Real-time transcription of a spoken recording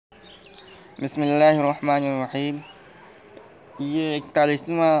بسم اللہ الرحمن الرحیم۔ یہ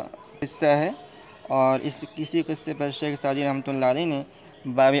 41واں قصہ ہے اور کسی قصے پر شیخ سعدی رحمۃ اللہ علیہ نے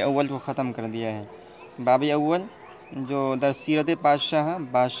باب اول کو ختم کر دیا ہے۔ باب اول جو در سیرت پادشاہاں،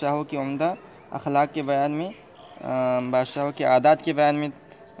 بادشاہوں کے عمدہ اخلاق کے بیان میں، بادشاہوں کے عادات کے بیان میں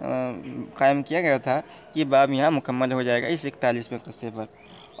قائم کیا گیا تھا، یہ باب یہاں مکمل ہو جائے گا اس 41ویں قصے پر۔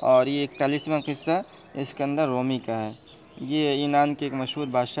 اور یہ 41واں قصہ اسکندر رومی کا ہے۔ یہ یونان کے ایک مشہور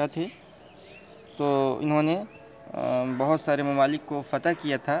بادشاہ تھے، تو انہوں نے بہت سارے ممالک کو فتح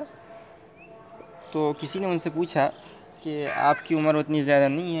کیا تھا۔ تو کسی نے ان سے پوچھا کہ آپ کی عمر اتنی زیادہ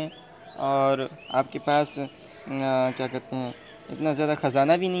نہیں ہے اور آپ کے پاس کیا کہتے ہیں اتنا زیادہ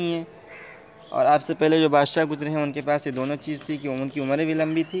خزانہ بھی نہیں ہے، اور آپ سے پہلے جو بادشاہ گزرے ہیں ان کے پاس یہ دونوں چیز تھی کہ ان کی عمریں بھی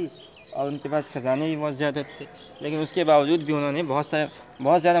لمبی تھی اور ان کے پاس خزانے بھی بہت زیادہ تھے، لیکن اس کے باوجود بھی انہوں نے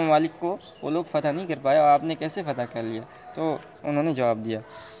بہت زیادہ ممالک کو وہ لوگ فتح نہیں کر پائے، اور آپ نے کیسے فتح کر لیا؟ تو انہوں نے جواب دیا،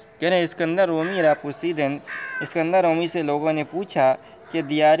 کہہ رہے اسکندر رومی را پرسیدن، اسکندر رومی سے لوگوں نے پوچھا کہ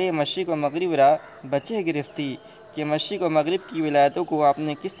دیار مشرق و مغرب را بچے گرفتی، کہ مشرق و مغرب کی ولایتوں کو آپ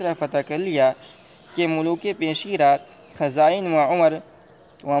نے کس طرح فتح کر لیا، کہ ملوک پیشی را خزائن و عمر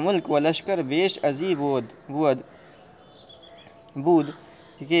و ملک و لشکر بیش ازی بود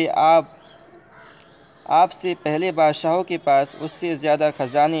کہ آپ سے پہلے بادشاہوں کے پاس اس سے زیادہ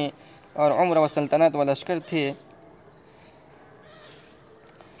خزانے اور عمر و سلطنت و لشکر تھے،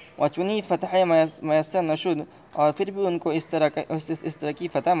 و چنی فتح میسر نشد، اور پھر بھی ان کو اس طرح کی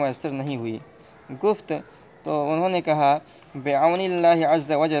فتح میسر نہیں ہوئی۔ گفت تو انہوں نے کہا، بعون اللہ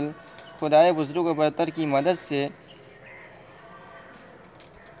عز وجل، خدائے بزرگ و برتر کی مدد سے،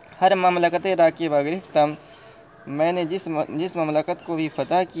 ہر مملکت را کے بگرفتم، میں نے جس مملکت کو بھی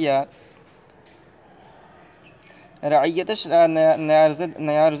فتح کیا، رعیتش را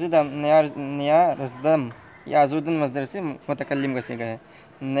نیارزدم، یہ آزودن مصدر سے متکلم کا صیغہ ہے،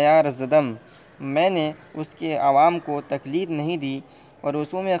 نیارزدم، میں نے اس کے عوام کو تکلیف نہیں دی، اور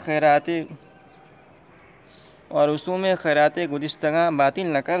رسوم خیرات گلستگاں باطل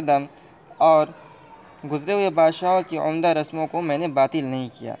نہ کردم، اور گزرے ہوئے بادشاہوں کی عمدہ رسموں کو میں نے باطل نہیں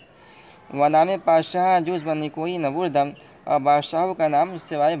کیا، و نام پادشاہاں جز بنی کوئی نہ بردم، اور بادشاہوں کا نام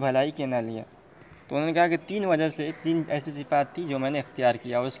سوائے بھلائی کے نہ لیا۔ تو انہوں نے کہا کہ تین ایسی صفات تھی جو میں نے اختیار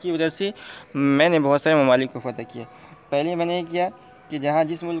کیا، اور اس کی وجہ سے میں نے بہت سارے ممالک کو فتح کیا۔ پہلے میں نے یہ کیا کہ جہاں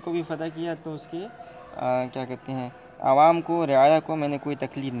جس ملک کو بھی فتح کیا تو اس کے کیا کہتے ہیں عوام کو، رعایا کو میں نے کوئی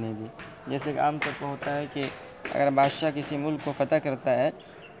تکلیف نہیں دی۔ جیسے کہ عام طور پر ہوتا ہے کہ اگر بادشاہ کسی ملک کو فتح کرتا ہے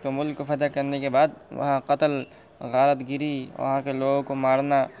تو ملک کو فتح کرنے کے بعد وہاں قتل، غارت گیری، وہاں کے لوگوں کو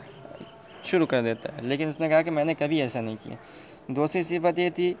مارنا شروع کر دیتا ہے، لیکن اس نے کہا کہ میں نے کبھی ایسا نہیں کیا۔ دوسری صفت یہ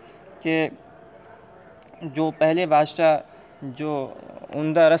تھی کہ جو پہلے بادشاہ جو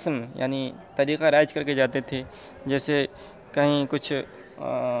عمدہ رسم یعنی طریقہ رائج کر کے جاتے تھے، جیسے کہیں کچھ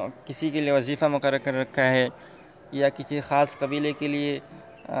کسی کے لیے وظیفہ مقرر کر رکھا ہے، یا کسی خاص قبیلے کے لیے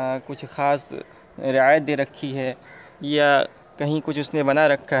کچھ خاص رعایت دے رکھی ہے، یا کہیں کچھ اس نے بنا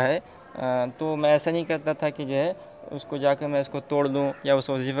رکھا ہے، تو میں ایسا نہیں کرتا تھا کہ جو ہے اس کو جا کے میں اس کو توڑ دوں، یا اس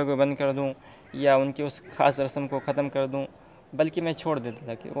وظیفے کو بند کر دوں، یا ان کی اس خاص رسم کو ختم کر دوں، بلکہ میں چھوڑ دیتا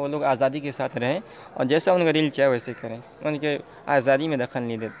تھا کہ وہ لوگ آزادی کے ساتھ رہیں اور جیسا ان کا دل چاہے ویسے کریں، ان کے آزادی میں دخل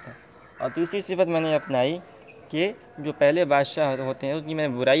نہیں دیتا۔ اور تیسری صفت میں نے اپنائی کہ جو پہلے بادشاہ ہوتے ہیں اس کی میں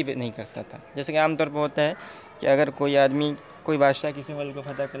برائی بھی نہیں کرتا تھا۔ جیسے کہ عام طور پہ ہوتا ہے کہ اگر کوئی بادشاہ کسی ملک کو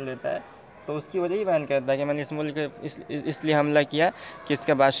فتح کر لیتا ہے تو اس کی وجہ ہی بیان کرتا ہے کہ میں نے اس ملک اس لیے حملہ کیا کہ اس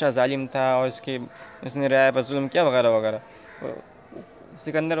کا بادشاہ ظالم تھا اور اس نے رعایا پر ظلم کیا وغیرہ وغیرہ۔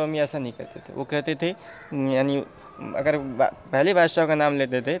 سکندر رومی ایسا نہیں کرتے تھے، وہ کہتے تھے یعنی اگر پہلے بادشاہ کا نام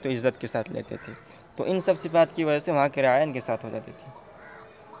لیتے تھے تو عزت کے ساتھ لیتے تھے، تو ان سب صفات کی وجہ سے وہاں کی رعایا ان کے ساتھ ہو جاتی تھی۔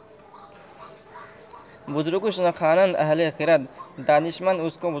 بزرگش نخوانند اہل خرد، دانشمند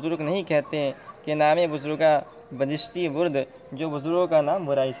اس کو بزرگ نہیں کہتے کہ نام بزرگا بدشتی برد، جو بزرگوں کا نام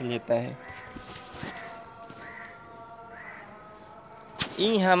برائی سے لیتا ہے۔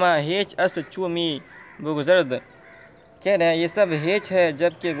 این ہما ہیچ است چو می بگذرد، کہہ رہے ہیں یہ سب ہیچ ہے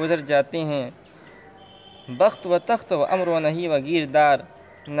جب کہ گزر جاتے ہیں، بخت و تخت و امر و نہی و گیردار،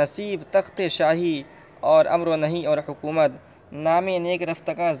 نصیب تخت شاہی اور امر و نہی اور حکومت، نام نیک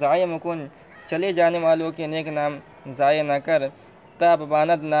رفتگاں ضائع مکن، چلے جانے والوں کے نیک نام ضائع نہ کر، تا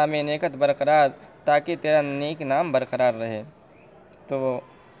بباند نام نیکت برقرار، تاکہ تیرا نیک نام برقرار رہے۔ تو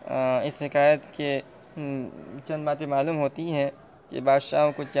اس حکایت کے چند باتیں معلوم ہوتی ہیں کہ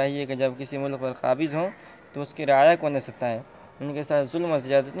بادشاہوں کو چاہیے کہ جب کسی ملک پر قابض ہوں تو اس کی رعایا کو نہ ستائیں، ان کے ساتھ ظلم و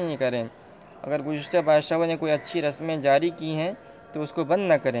زیادتی نہیں کریں، اگر گزشتہ بادشاہوں نے کوئی اچھی رسمیں جاری کی ہیں تو اس کو بند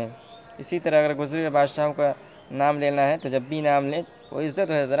نہ کریں۔ اسی طرح اگر گزرے ہوئے بادشاہوں کا نام لینا ہے تو جب بھی نام لیں وہ عزت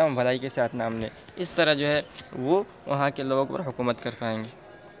و احترام و بھلائی کے ساتھ نام لیں، اس طرح جو ہے وہ وہاں کے لوگوں پر حکومت کر پائیں گے۔